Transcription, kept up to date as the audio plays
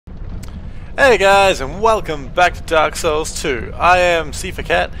Hey guys, and welcome back to Dark Souls 2. I am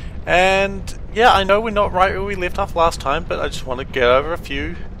SeiferKatt, and yeah, I know we're not right where we left off last time, but I just want to get over a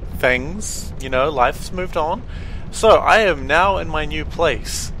few things. You know, life's moved on. So, I am now in my new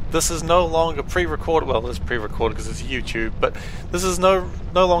place. This is no longer pre-recorded, well, it's pre-recorded because it's YouTube, but this is no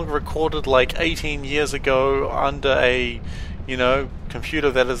longer recorded like 18 years ago under a, computer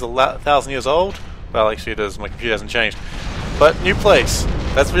that is 1,000 years old. Well, actually it is, my computer hasn't changed. But new place.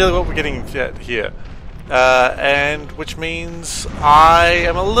 That's really what we're getting at here. And which means I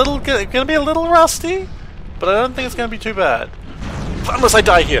am going to be a little rusty, but I don't think it's going to be too bad. Unless I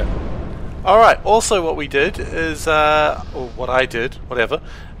die here. Alright, also what we did is, or what I did, whatever,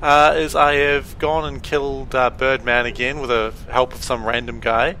 is I have gone and killed Birdman again with the help of some random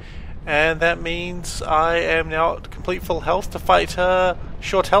guy. And that means I am now at complete full health to fight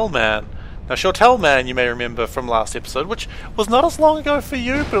Shortell Man. Now, Shortell Man, you may remember from last episode, which was not as long ago for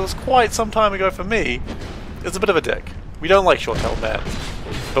you, but it was quite some time ago for me, is a bit of a dick. We don't like Shortell Man.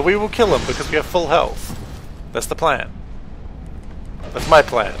 But we will kill him because we have full health. That's the plan. That's my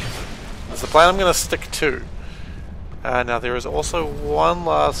plan. That's the plan I'm going to stick to. Now, there is also one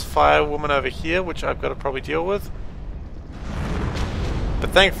last firewoman over here, which I've got to probably deal with.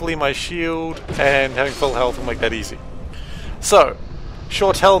 But thankfully, my shield and having full health will make that easy. So,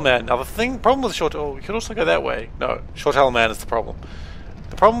 Shortell Man. Now the problem with we could also go that way. No, Shortell Man is the problem.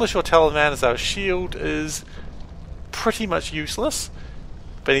 The problem with Shortell Man is our shield is pretty much useless,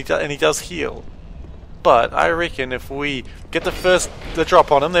 but he does heal. But I reckon if we get the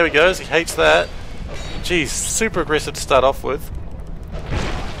drop on him, there he goes. He hates that. Jeez, super aggressive to start off with.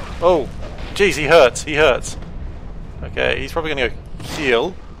 Oh, jeez, he hurts. He hurts. Okay, he's probably gonna go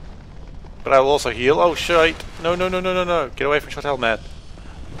heal, but I will also heal. Oh shit! No! Get away from Shortell Man.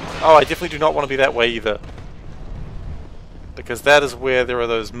 Oh, I definitely do not want to be that way either. Because that is where there are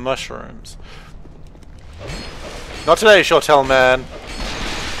those mushrooms. Not today, Shortell Man.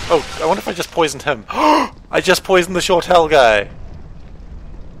 Oh, I wonder if I just poisoned him. I just poisoned the Shortell guy.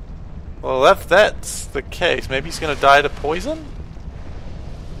 Well, if that's the case, maybe he's going to die to poison?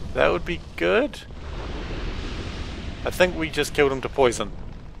 That would be good. I think we just killed him to poison.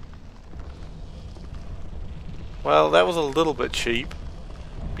 Well, that was a little bit cheap.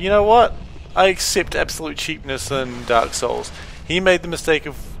 You know what? I accept absolute cheapness in Dark Souls. He made the mistake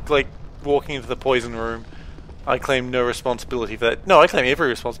of, walking into the poison room. I claim no responsibility for that. No, I claim every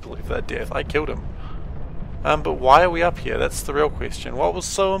responsibility for that death. I killed him. But why are we up here? That's the real question. What was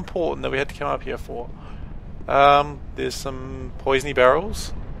so important that we had to come up here for? There's some poisony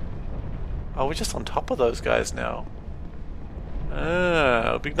barrels. Oh, we're just on top of those guys now.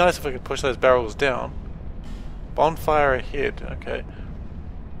 It would be nice if I could push those barrels down. Bonfire ahead. Okay.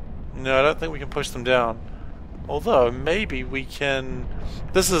 No, I don't think we can push them down. Although, maybe we can...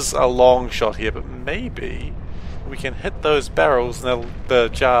 This is a long shot here, but maybe we can hit those barrels, and the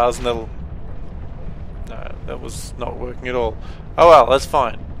jars, and they'll... No, that was not working at all. Oh well, that's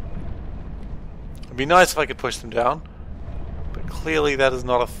fine. It'd be nice if I could push them down, but clearly that is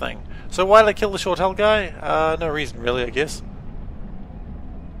not a thing. So why did I kill the Shortell guy? No reason, really, I guess.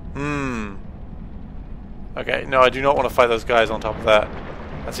 Okay, no, I do not want to fight those guys on top of that.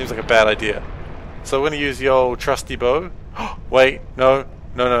 That seems like a bad idea. So we're going to use the old trusty bow. Wait, no,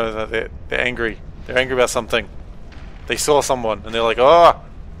 they're angry. They're angry about something. They saw someone, and they're like, oh!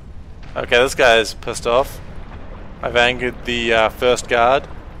 Okay, this guy is pissed off. I've angered the first guard,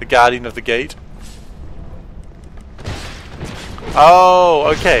 the guardian of the gate.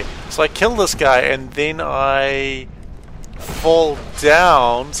 Oh, okay. So I kill this guy, and then I fall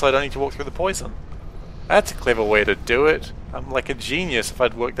down, so I don't need to walk through the poison. That's a clever way to do it. I'm like a genius if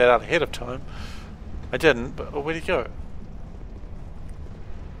I'd worked that out ahead of time. I didn't, but where'd he go?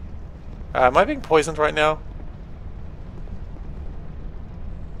 Am I being poisoned right now?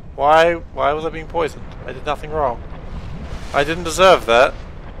 Why was I being poisoned? I did nothing wrong. I didn't deserve that.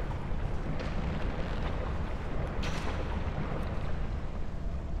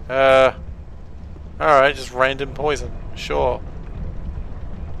 Alright, just random poison. Sure.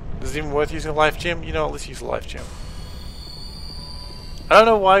 Is it even worth using a life gem? You know what, let's use a life gem. I don't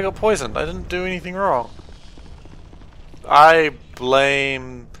know why I got poisoned. I didn't do anything wrong. I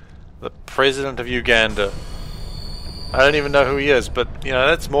blame the President of Uganda. I don't even know who he is, but,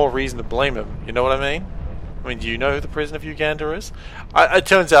 that's more reason to blame him. You know what I mean? I mean, do you know who the President of Uganda is? It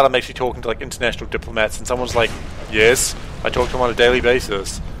turns out I'm actually talking to, international diplomats, and someone's like, yes, I talk to him on a daily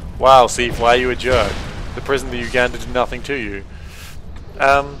basis. Wow, Steve, why are you a jerk? The President of Uganda did nothing to you.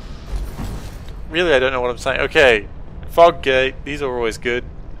 Really, I don't know what I'm saying. Okay. Fog gate, these are always good.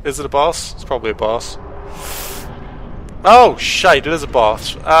 Is it a boss? It's probably a boss. Oh, shite, it is a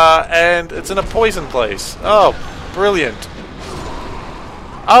boss. And it's in a poison place. Oh, brilliant.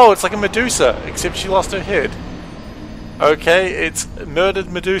 Oh, it's like a Medusa, except she lost her head. Okay, it's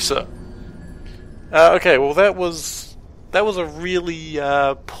murdered Medusa. Okay, well that was a really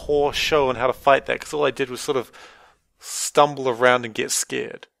poor show on how to fight that, because all I did was sort of stumble around and get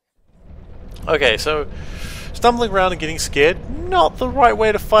scared. Okay, so stumbling around and getting scared, not the right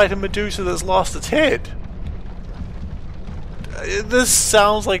way to fight a Medusa that's lost its head. This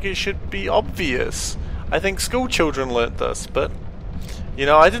sounds like it should be obvious. I think school children learnt this, but you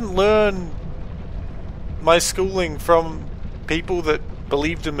know, I didn't learn my schooling from people that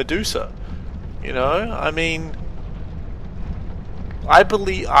believed in Medusa. You know, I mean,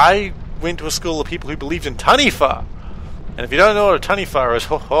 I went to a school of people who believed in Taniwha. And if you don't know what a Taniwha is,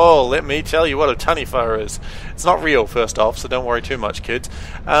 oh, let me tell you what a Taniwha is. It's not real, first off, so don't worry too much, kids.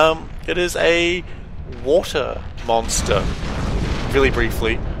 It is a water monster, really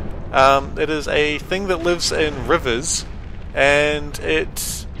briefly. It is a thing that lives in rivers, and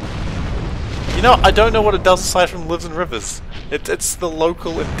it... You know, I don't know what it does aside from lives in rivers. It's the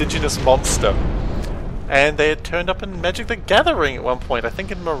local indigenous monster. And they had turned up in Magic the Gathering at one point. I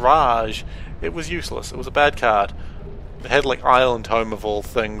think in Mirage. It was useless. It was a bad card. It had like Island Home of all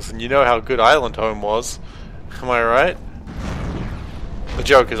things, and you know how good Island Home was. Am I right? The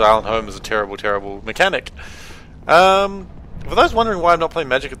joke is Island Home is a terrible, terrible mechanic. For those wondering why I'm not playing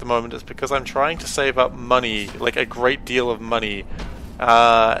Magic at the moment, it's because I'm trying to save up money, like a great deal of money.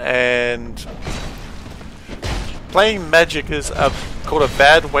 And playing Magic is called a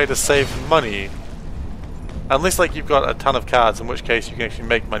bad way to save money. Unless like you've got a ton of cards, in which case you can actually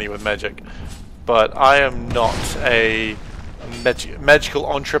make money with Magic. But I am not a magical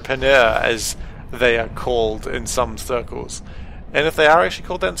entrepreneur, as they are called in some circles. And if they are actually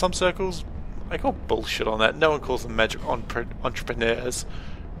called that in some circles, I call bullshit on that. No one calls them magic entrepreneurs.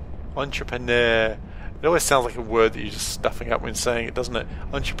 Entrepreneur. It always sounds like a word that you're just stuffing up when saying it, doesn't it?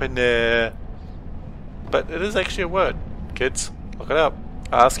 Entrepreneur. But it is actually a word, kids. Look it up.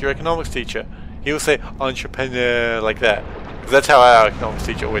 Ask your economics teacher. He will say entrepreneur like that. Because that's how our economics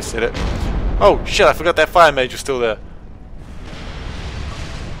teacher always said it. Oh shit, I forgot that fire mage was still there.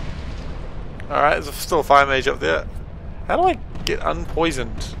 Alright, there's still a fire mage up there. How do I get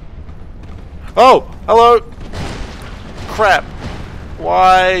unpoisoned? Oh! Hello! Crap.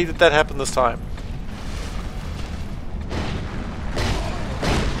 Why did that happen this time?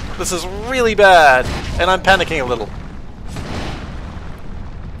 This is really bad, and I'm panicking a little.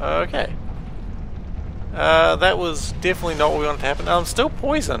 Okay. That was definitely not what we wanted to happen. I'm still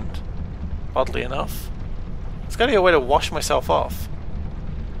poisoned, oddly enough. There's got to be a way to wash myself off.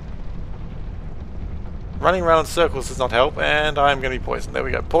 Running around in circles does not help, and I'm going to be poisoned. There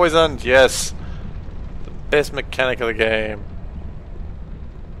we go. Poisoned, yes! The best mechanic of the game.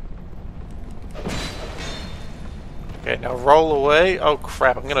 Okay, now roll away. Oh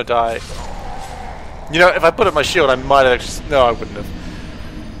crap, I'm gonna die. You know, if I put up my shield, I might have actually... No, I wouldn't have.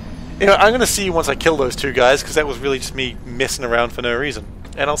 You know, I'm gonna see you once I kill those two guys, because that was really just me messing around for no reason.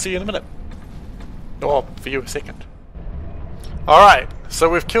 And I'll see you in a minute. Or, for you, a second. Alright, so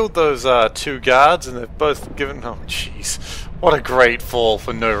we've killed those two guards, and they've both given... Oh, jeez. What a great fall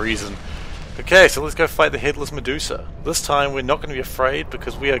for no reason. Okay, so let's go fight the Headless Medusa. This time we're not going to be afraid,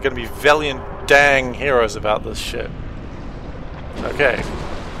 because we are going to be valiant dang heroes about this shit. Okay.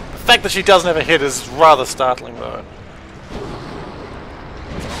 The fact that she doesn't have a head is rather startling, though.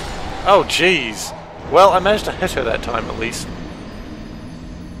 Oh, jeez. Well, I managed to hit her that time, at least.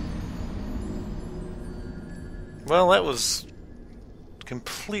 Well, that was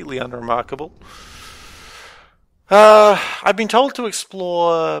completely unremarkable. I've been told to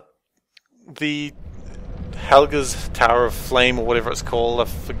explore the Helga's Tower of Flame, or whatever it's called. I've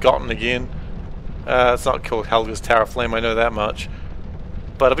forgotten again. It's not called Helga's Tower of Flame, I know that much.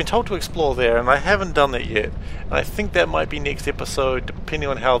 But I've been told to explore there, and I haven't done that yet. And I think that might be next episode, depending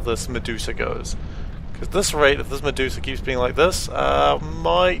on how this Medusa goes. Because at this rate, if this Medusa keeps being like this, I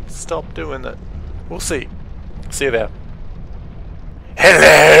might stop doing it. We'll see. See you there.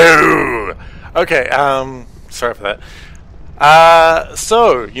 Hello! Okay, sorry for that.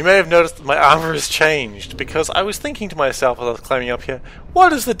 So, you may have noticed that my armor has changed, because I was thinking to myself as I was climbing up here,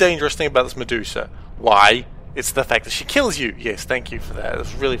 what is the dangerous thing about this Medusa? Why? It's the fact that she kills you. Yes, thank you for that.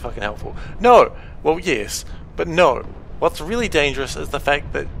 That's really fucking helpful. No! Well, yes, but no. What's really dangerous is the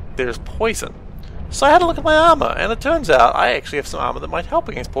fact that there's poison. So I had a look at my armor, and it turns out I actually have some armor that might help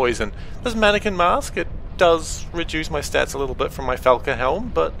against poison. This mannequin mask, it does reduce my stats a little bit from my Falcon helm,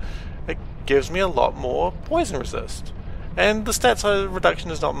 but it gives me a lot more poison resist. And the stats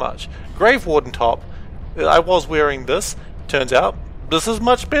reduction is not much. Grave Warden top I was wearing this. Turns out, this is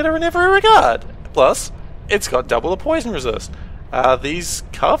much better in every regard. Plus, it's got double the poison resist. These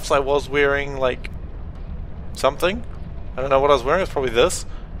cuffs, I was wearing, like, something. I don't know what I was wearing, it's probably this.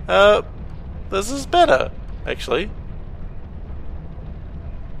 This is better, actually.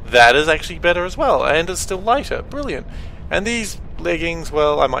 That is actually better as well, and it's still lighter. Brilliant. And these leggings,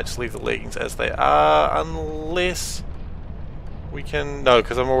 well, I might just leave the leggings as they are, unless we can... No,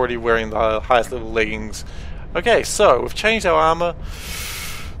 because I'm already wearing the highest level leggings. Okay, so, we've changed our armor.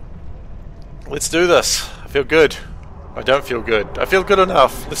 Let's do this. I feel good. I don't feel good. I feel good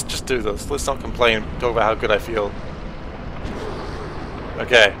enough. Let's just do this. Let's not complain. Talk about how good I feel.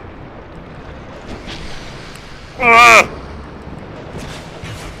 Okay.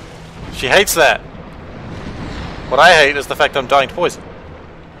 She hates that. What I hate is the fact I'm dying to poison.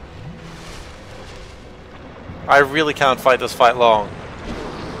 I really can't fight this fight long.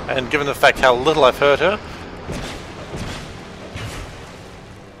 And given the fact how little I've hurt her...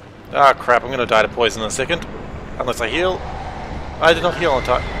 Ah, crap, I'm gonna die to poison in a second. Unless I heal. I did not heal on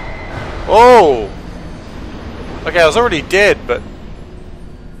time. Oh! Okay, I was already dead, but...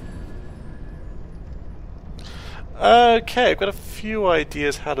 Okay, I've got a few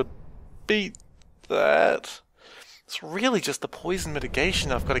ideas how to beat that. It's really just the poison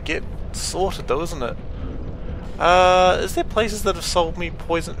mitigation I've got to get sorted though, isn't it? Is there places that have sold me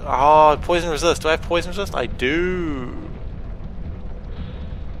poison... Oh, poison resist. Do I have poison resist? I do.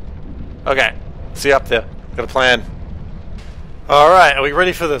 Okay, see you up there. Got a plan. Alright, are we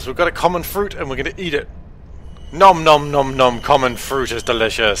ready for this? We've got a common fruit and we're going to eat it. Nom nom nom nom, common fruit is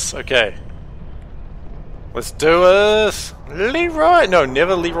delicious. Okay. Let's do this. Leroy! No,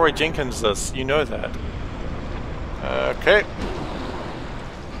 never Leroy Jenkins this. You know that. Okay.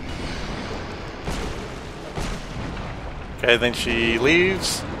 Okay, then she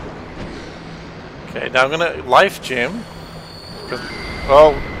leaves. Okay, now I'm gonna life gem.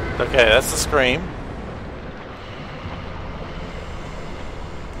 Oh, okay, that's the scream.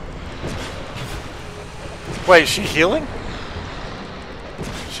 Wait, is she healing?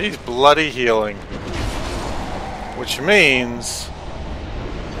 She's bloody healing. Which means...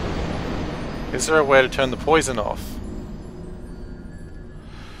 Is there a way to turn the poison off?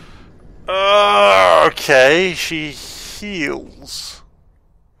 Okay, she heals.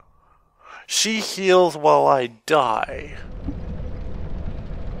 She heals while I die.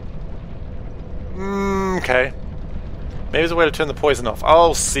 Okay. Maybe there's a way to turn the poison off.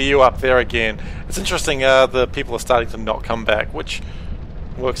 I'll see you up there again. It's interesting, the people are starting to not come back, which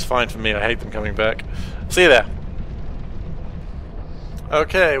works fine for me. I hate them coming back. See you there.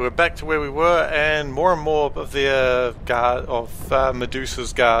 Okay, we're back to where we were, and more of the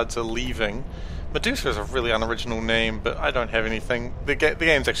Medusa's guards are leaving. Medusa is a really unoriginal name, but I don't have anything. The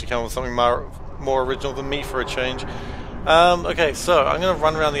game's actually come up with something more original than me for a change. Okay, so I'm going to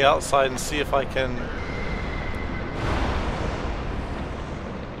run around the outside and see if I can...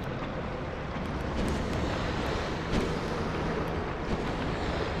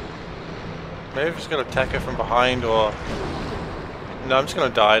 Maybe I'm just going to attack her from behind, or... No, I'm just going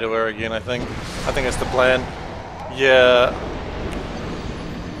to die to her again, I think. I think that's the plan. Yeah.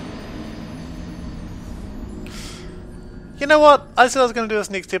 You know what? I said I was going to do this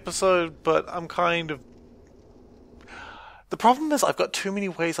next episode, but I'm kind of... The problem is I've got too many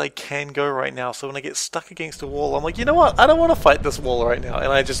ways I can go right now, so when I get stuck against a wall, I'm like, you know what? I don't want to fight this wall right now,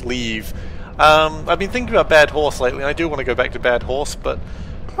 and I just leave. I've been thinking about Bad Horse lately, and I do want to go back to Bad Horse, but...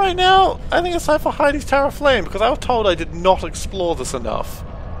 Right now, I think it's time for Heidi's Tower of Flame, because I was told I did not explore this enough.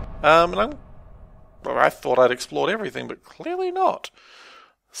 And I thought I'd explored everything, but clearly not.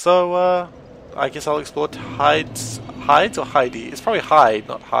 So, I guess I'll explore Hides or Heidi? It's probably Hyde,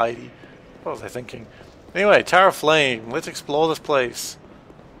 not Heidi. What was I thinking? Anyway, Tower of Flame, let's explore this place.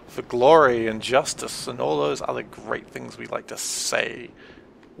 For glory and justice and all those other great things we like to say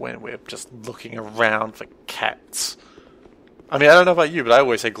when we're just looking around for cats. I mean, I don't know about you, but I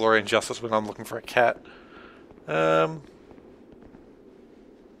always say glory and justice when I'm looking for a cat.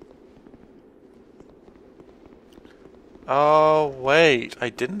 Oh, wait. I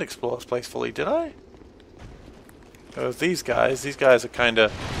didn't explore this place fully, did I? There was these guys. These guys are kind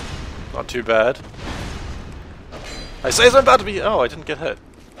of not too bad. I say I'm about to be... Oh, I didn't get hit.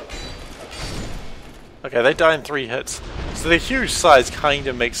 Okay, they die in 3 hits. So their huge size kind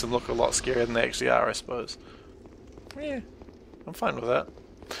of makes them look a lot scarier than they actually are, I suppose. Yeah. I'm fine with that.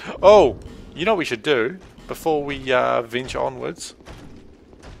 Oh! You know what we should do before we venture onwards?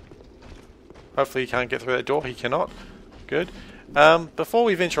 Hopefully he can't get through that door. He cannot. Good. Before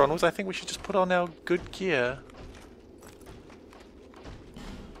we venture onwards, I think we should just put on our good gear.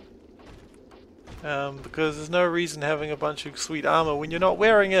 Because there's no reason having a bunch of sweet armor when you're not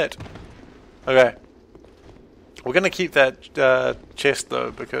wearing it. Okay. We're gonna keep that chest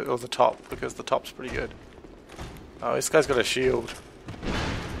though, because or the top, because the top's pretty good. Oh, this guy's got a shield.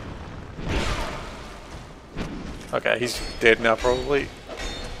 Okay, he's dead now probably.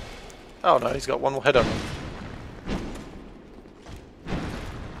 Oh no, he's got one more hit on him.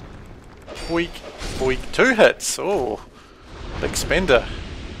 Weak, weak, 2 hits. Oh, big spender.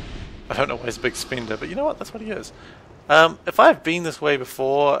 I don't know why he's a big spender, but you know what? That's what he is. If I've been this way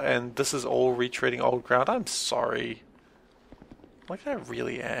before and this is all retreading old ground, I'm sorry. Like I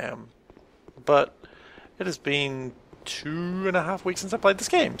really am. But it has been 2.5 weeks since I played this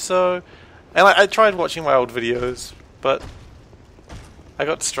game, so... And I tried watching my old videos, but I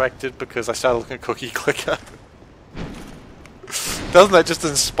got distracted because I started looking at Cookie Clicker. Doesn't that just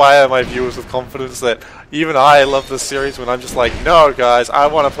inspire my viewers with confidence that even I love this series when I'm just like, no guys, I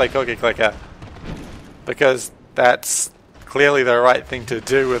want to play Cookie Clicker. Because that's clearly the right thing to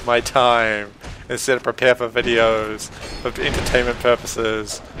do with my time instead of prepare for videos for entertainment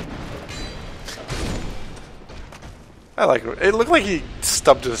purposes. I like it. It looked like he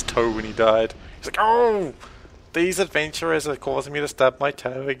stubbed his toe when he died. He's like, oh! These adventurers are causing me to stub my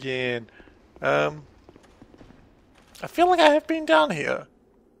toe again. I feel like I have been down here.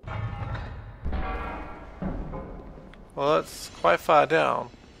 Well, that's quite far down.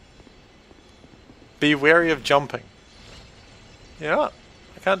 Be wary of jumping. You know what?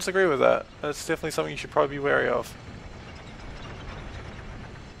 I can't disagree with that. That's definitely something you should probably be wary of.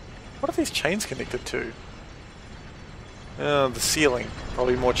 What are these chains connected to? The ceiling.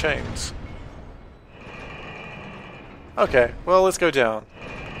 Probably more chains. Okay, well let's go down.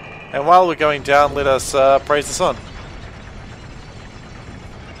 And while we're going down, let us praise the sun.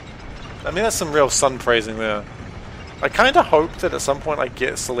 I mean, that's some real sun praising there. I kind of hope that at some point I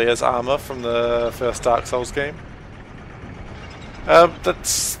get Solaire's armor from the first Dark Souls game.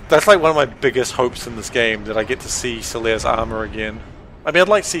 That's like one of my biggest hopes in this game, that I get to see Solaire's armor again. I mean, I'd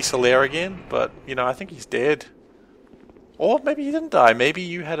like to see Solaire again, but, you know, I think he's dead. Or maybe he didn't die. Maybe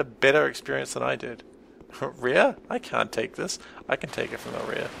you had a better experience than I did. Rhea? I can't take this. I can take it from the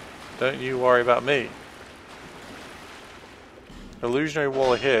rear. Don't you worry about me. Illusionary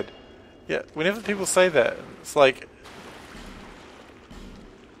wall ahead. Yeah, whenever people say that, it's like...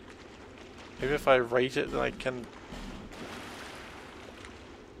 Maybe if I rate it, then I can...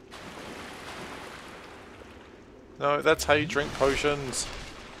 No, that's how you drink potions.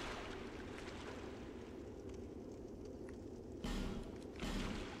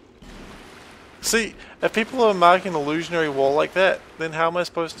 See, if people are marking an illusionary wall like that, then how am I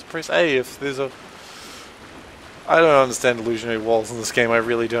supposed to press A if there's a... I don't understand illusionary walls in this game, I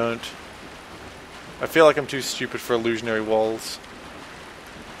really don't. I feel like I'm too stupid for illusionary walls.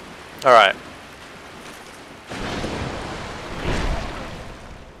 Alright.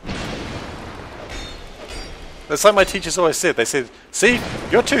 That's like my teachers always said. They said, see,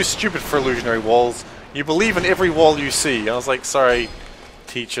 you're too stupid for illusionary walls. You believe in every wall you see. I was like, sorry,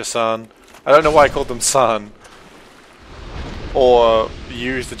 teacher son. I don't know why I called them son. Or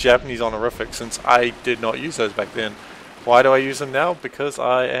use the Japanese honorific, since I did not use those back then. Why do I use them now? Because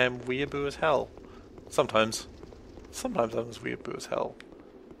I am weeaboo as hell. Sometimes. Sometimes I'm as weeaboo as hell.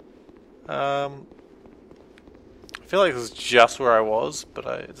 I feel like this is just where I was, but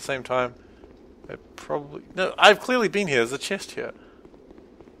at the same time, I probably... No, I've clearly been here. There's a chest here.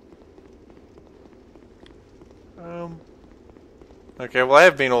 Okay, well I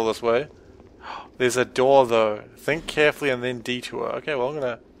have been all this way. There's a door though. Think carefully and then detour. Okay, well I'm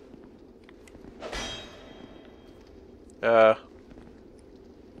gonna...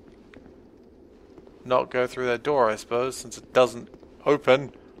 not go through that door, I suppose, since it doesn't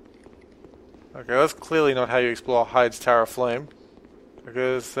open. Okay, that's clearly not how you explore Hyde's Tower of Flame,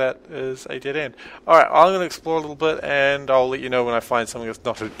 because that is a dead end. Alright, I'm going to explore a little bit, and I'll let you know when I find something that's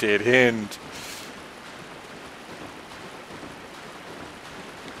not a dead end.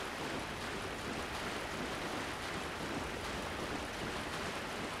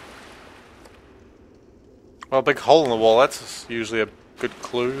 Well, a big hole in the wall, that's usually a good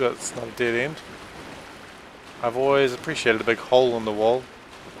clue that's not a dead end. I've always appreciated a big hole in the wall.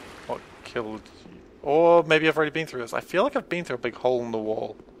 What killed... Or maybe I've already been through this. I feel like I've been through a big hole in the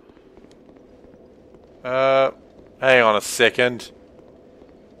wall. Hang on a second.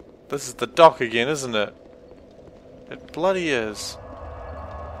 This is the dock again, isn't it? It bloody is.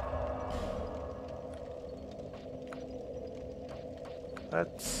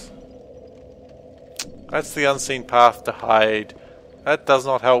 That's the unseen path to Hyde. That does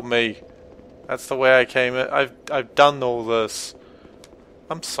not help me. That's the way I came in. I've done all this.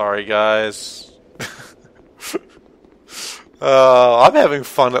 I'm sorry, guys. I'm having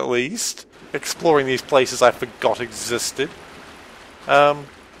fun at least. Exploring these places I forgot existed. I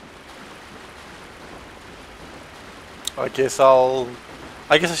guess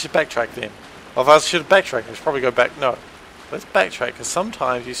I should backtrack then. Or if I should backtrack, I should probably go back. No. Let's backtrack, because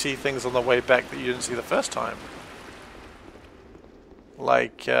sometimes you see things on the way back that you didn't see the first time.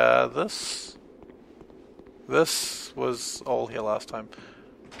 Like, this. This was all here last time.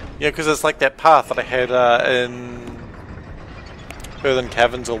 Yeah, because it's like that path that I had in Earthen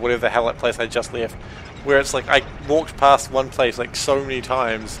Caverns or whatever the hell that place I just left. Where it's like, I walked past one place like so many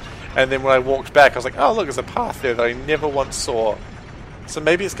times, and then when I walked back I was like, oh look, there's a path there that I never once saw. So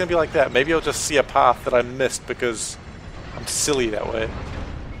maybe it's going to be like that. Maybe I'll just see a path that I missed because I'm silly that way.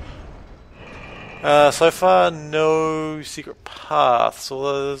 So far, no secret paths.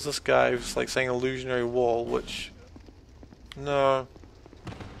 Although there's this guy who's like saying illusionary wall, which... No.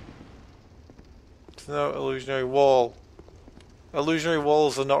 There's no illusionary wall. Illusionary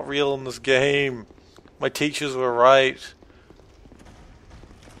walls are not real in this game. My teachers were right.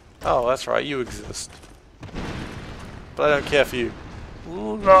 Oh, that's right, you exist. But I don't care for you.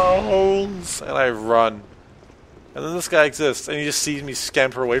 Rolls! And I run. And then this guy exists, and he just sees me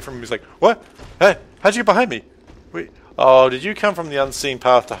scamper away from him. He's like, what? Hey, how'd you get behind me? Wait, oh, did you come from the unseen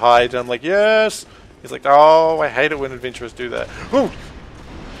path to hide? And I'm like, yes! He's like, oh, I hate it when adventurers do that. Ooh!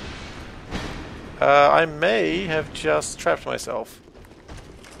 I may have just trapped myself.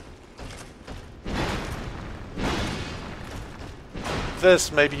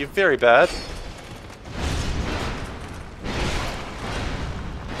 This may be very bad.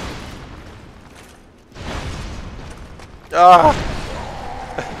 Ah!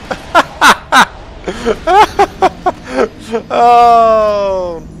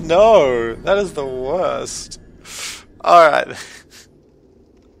 Oh no, that is the worst. Alright.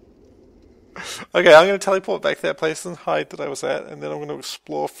 Okay, I'm going to teleport back to that place and hide that I was at, and then I'm going to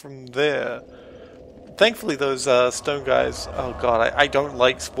explore from there. Thankfully those stone guys, oh god, I don't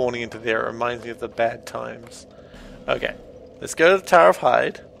like spawning into there. It reminds me of the bad times. Okay, let's go to the Tower of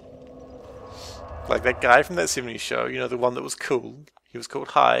Hyde. Like that guy from that 70s show, you know, the one that was cool. He was called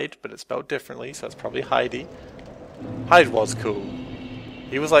Hyde, but it's spelled differently, so it's probably Heidi. Hyde was cool.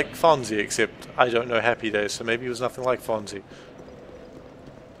 He was like Fonzie, except I don't know Happy Days, so maybe he was nothing like Fonzie.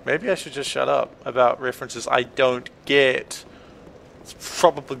 Maybe I should just shut up about references I don't get. It's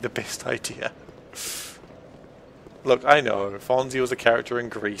probably the best idea. Look, I know, Fonzie was a character in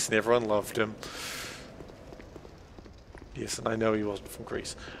Greece and everyone loved him. Yes, and I know he wasn't from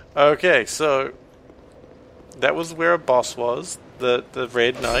Greece. Okay, so that was where a boss was, the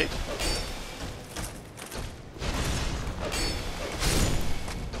Red Knight.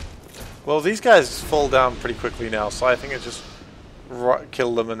 Well, these guys fall down pretty quickly now, so I think I just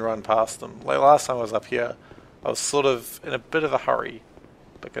kill them and run past them. Like last time I was up here, I was sort of in a bit of a hurry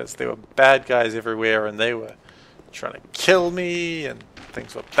because there were bad guys everywhere and they were trying to kill me and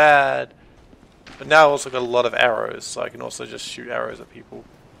things were bad. But now I've also got a lot of arrows, so I can also just shoot arrows at people.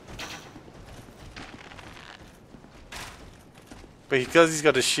 But because he's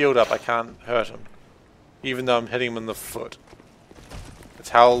got his shield up, I can't hurt him. Even though I'm hitting him in the foot. That's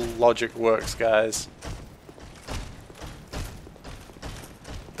how logic works, guys.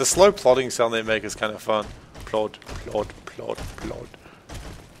 The slow plodding sound they make is kind of fun. Plod, plod, plod, plod.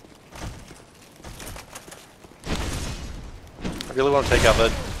 I really want to take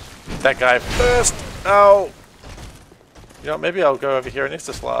out that guy first. Ow! You know, maybe I'll go over here and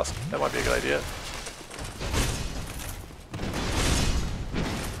Estus Flask. That might be a good idea.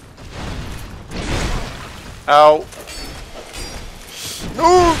 Ow!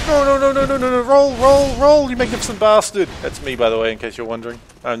 No! No! No! No! No! No! No! Roll! Roll! Roll! You magnificent bastard! That's me, by the way, in case you're wondering.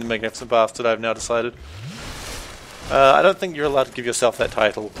 I'm the magnificent bastard. I've now decided. I don't think you're allowed to give yourself that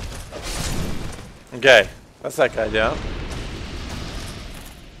title. Okay, that's that guy down.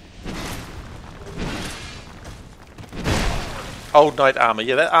 Old Knight armor.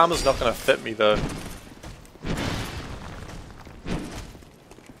 Yeah, that armor's not going to fit me though.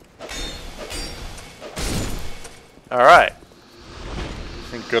 Alright.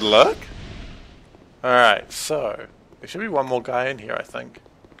 And good luck. Alright, so there should be one more guy in here, I think.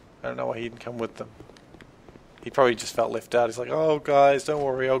 I don't know why he didn't come with them. He probably just felt left out. He's like, oh guys, don't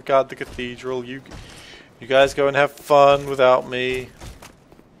worry, I'll guard the cathedral. You guys go and have fun without me.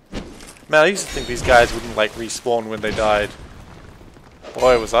 Man, I used to think these guys wouldn't like respawn when they died.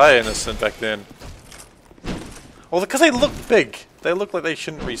 Boy, was I innocent back then. Well, because they look big. They look like they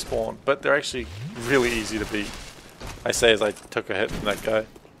shouldn't respawn, but they're actually really easy to beat. I say as I took a hit from that guy.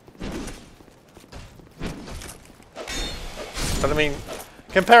 But I mean,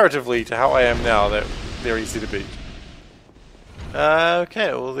 comparatively to how I am now, they're easy to beat.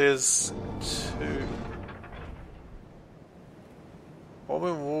 Okay, well there's two...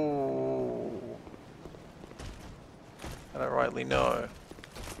 Whoa. I don't rightly know.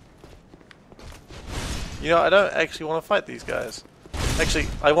 You know, I don't actually want to fight these guys. Actually,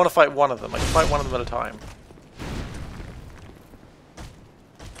 I want to fight one of them. I can fight one of them at a time.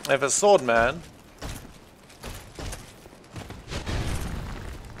 I have a sword man.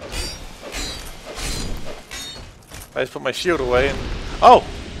 I just put my shield away and... Oh!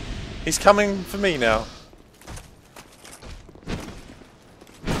 He's coming for me now.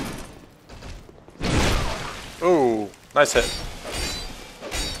 Ooh, nice hit.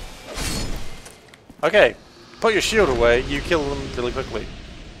 Okay, put your shield away, you kill them really quickly.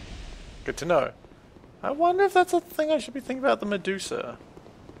 Good to know. I wonder if that's a thing I should be thinking about the Medusa.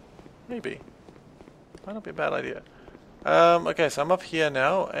 Maybe. Might not be a bad idea. Okay, so I'm up here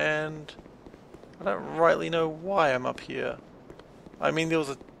now, and I don't rightly know why I'm up here. I mean, there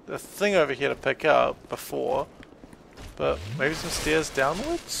was a thing over here to pick up before, but maybe some stairs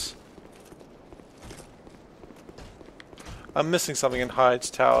downwards? I'm missing something in Hyde's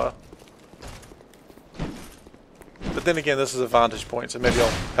tower. But then again, this is a vantage point, so maybe I'll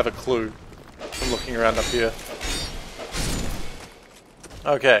have a clue from looking around up here.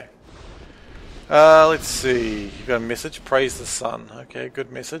 Okay. Let's see. You've got a message. Praise the sun. Okay, good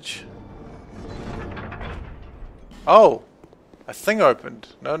message. Oh! A thing opened.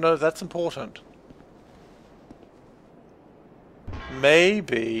 No, that's important.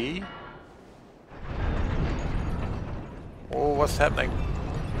 Maybe... Oh, what's happening?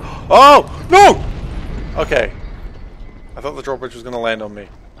 Oh! No! Okay. I thought the drawbridge was going to land on me.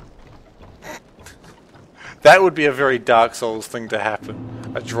 That would be a very Dark Souls thing to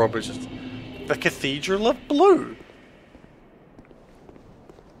happen. A drawbridge. The Cathedral of Blue.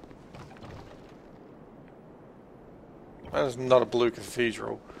 That is not a blue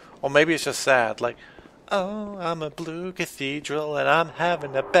cathedral. Or maybe it's just sad. Like, oh, I'm a blue cathedral and I'm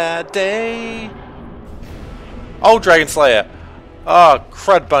having a bad day. Oh, Dragon Slayer. Oh,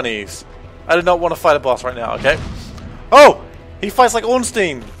 crud bunnies. I did not want to fight a boss right now, okay? Oh! He fights like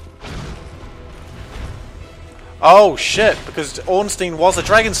Ornstein! Oh, shit, because Ornstein was a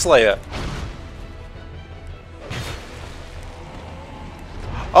Dragon Slayer.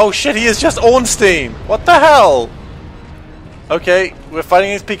 Oh, shit, he is just Ornstein! What the hell? Okay, we're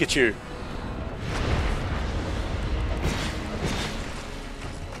fighting against Pikachu.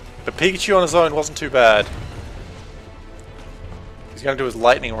 But Pikachu on his own wasn't too bad. He's going to do his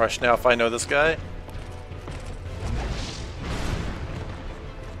lightning rush now if I know this guy.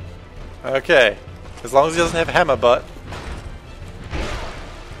 Okay. As long as he doesn't have hammer butt.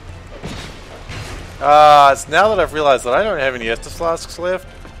 It's now that I've realized that I don't have any Estus flasks left.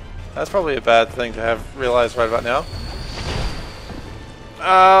 That's probably a bad thing to have realized right about now.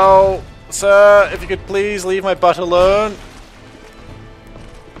 Oh, sir, if you could please leave my butt alone.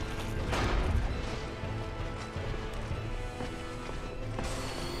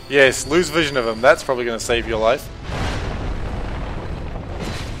 Yes, lose vision of him. That's probably going to save your life.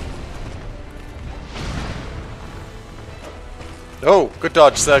 Oh, good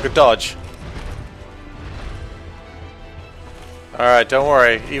dodge, sir. Good dodge. Alright, don't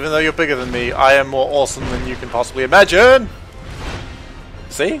worry. Even though you're bigger than me, I am more awesome than you can possibly imagine.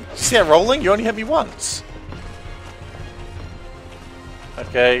 See? You see that rolling? You only hit me once.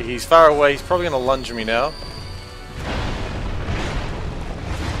 Okay, he's far away. He's probably going to lunge me now.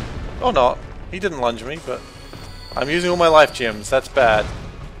 Or not. He didn't lunge me, but I'm using all my life gems. That's bad.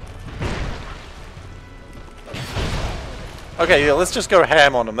 Okay, yeah, let's just go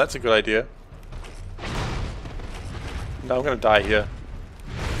ham on him. That's a good idea. No, I'm gonna die here.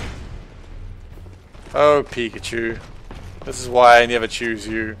 Oh, Pikachu. This is why I never choose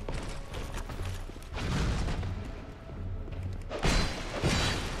you.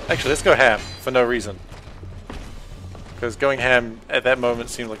 Actually, let's go ham for no reason. Because going ham at that moment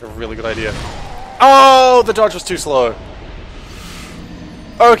seemed like a really good idea. Oh, the dodge was too slow.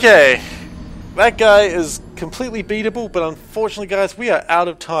 Okay. That guy is completely beatable, but unfortunately, guys, we are out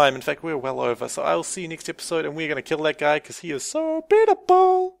of time. In fact, we're well over. So I will see you next episode, and we're going to kill that guy because he is so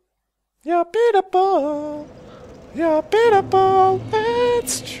beatable. You're beatable. You're beatable.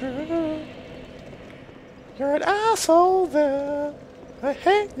 It's true. You're an asshole there. I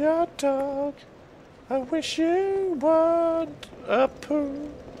hate your dog. I wish you weren't a poo.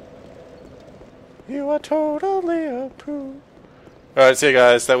 You are totally a poo. Alright, see you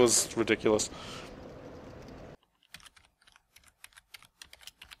guys. That was ridiculous.